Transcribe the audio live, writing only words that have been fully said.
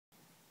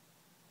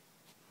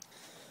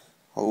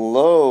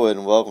Hello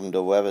and welcome to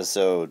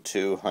Webisode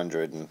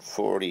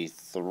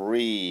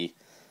 243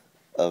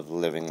 of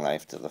Living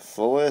Life to the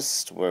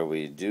Fullest, where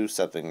we do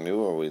something new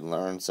or we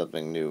learn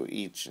something new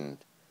each and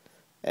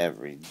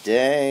every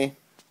day.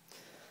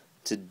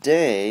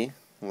 Today,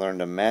 I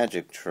learned a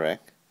magic trick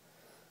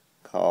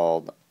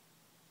called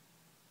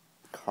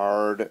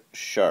Card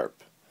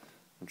Sharp.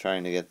 I'm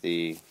trying to get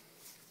I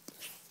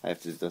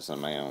have to do this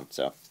on my own,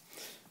 so.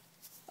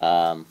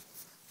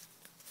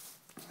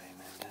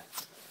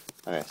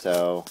 Okay,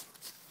 so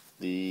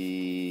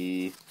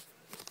the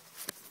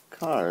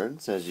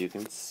cards, as you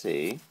can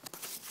see,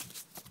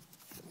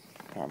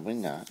 probably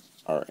not,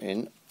 are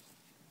in.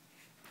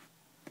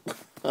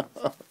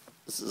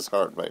 This is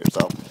hard by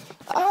yourself.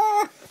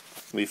 Ah!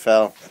 We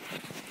fell.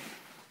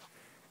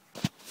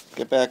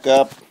 Get back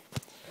up.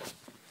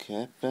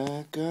 Get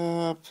back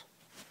up.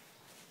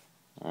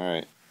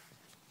 Alright.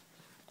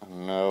 I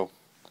don't know.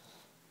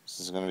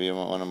 This is going to be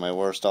one of my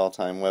worst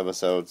all-time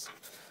webisodes.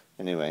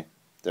 Anyway,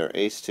 they're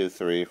ace, 2,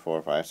 3,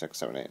 4, 5, 6,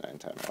 7, 8, 9,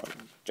 10, 11,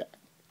 jack.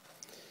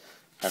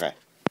 Okay.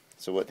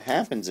 So what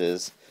happens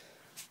is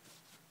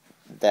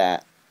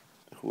that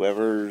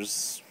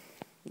whoever's,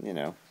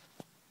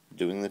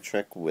 doing the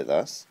trick with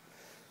us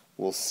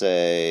will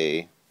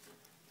say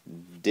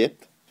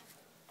dip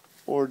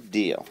or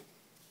deal.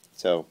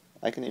 So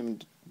I can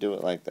even do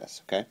it like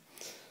this, okay?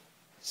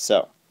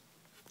 So,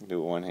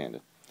 do it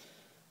one-handed.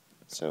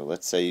 So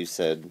let's say you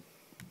said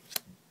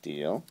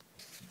deal,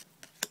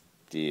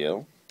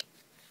 deal.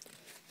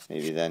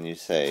 Maybe then you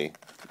say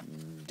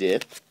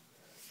dip.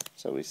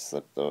 So we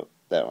slip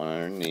that one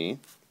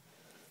underneath.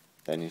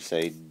 Then you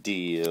say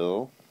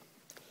deal.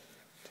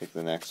 Take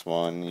the next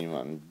one, you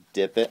want to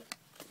dip it.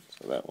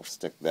 So that will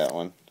stick that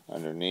one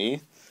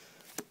underneath.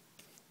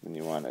 Then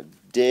you want to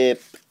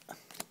dip.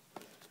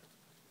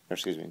 Or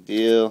excuse me,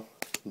 deal,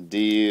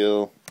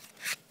 deal.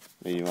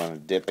 Maybe you want to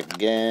dip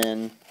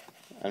again.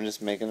 I'm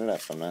just making it up.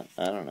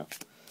 I don't know.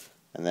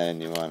 And then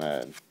you want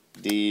to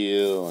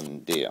deal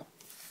and deal.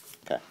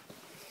 Okay.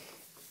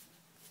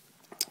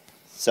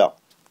 So,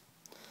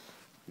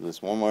 do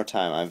this one more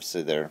time.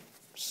 Obviously, they're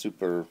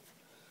super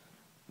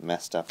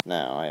messed up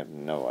now. I have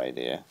no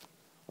idea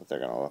what they're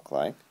going to look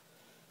like.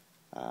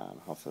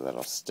 Hopefully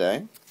that'll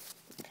stay.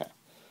 Okay.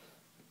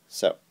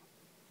 So,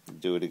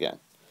 do it again.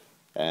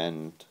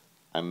 And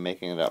I'm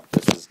making it up.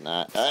 This is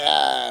not...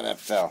 that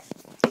fell.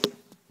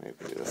 Maybe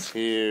do this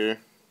here.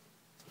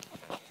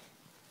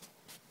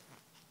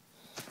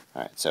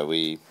 Alright, so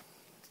we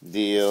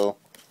deal,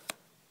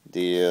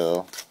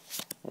 deal,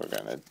 we're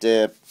going to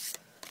dip,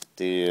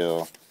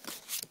 deal,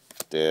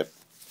 dip,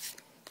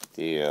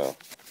 deal,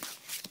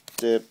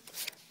 dip,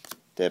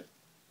 dip,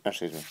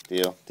 excuse me,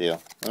 deal,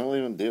 deal. I don't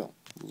even deal.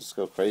 We'll just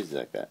go crazy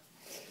like that.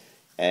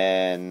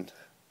 And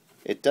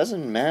it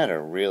doesn't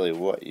matter really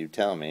what you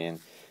tell me,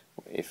 and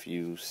if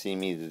you see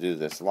me to do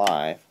this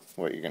live,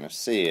 what you're going to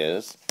see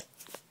is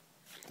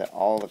that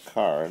all the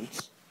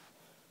cards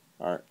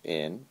are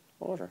in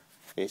order.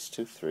 Ace,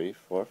 2, 3,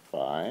 4,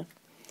 5.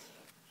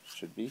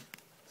 Should be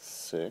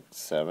 6,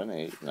 7,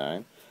 8,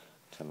 9,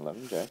 10,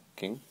 11, jack,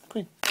 king,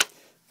 queen.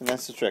 And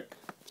that's the trick.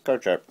 It's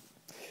card sharp.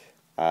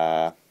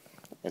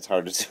 It's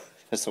hard to do.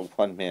 It's a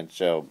one-man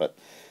show, but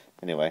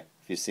anyway,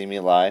 if you see me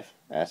live,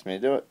 ask me to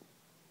do it.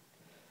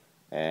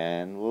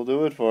 And we'll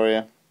do it for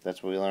you.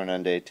 That's what we learned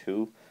on day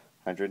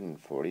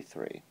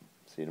 243.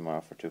 See you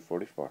tomorrow for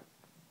 244.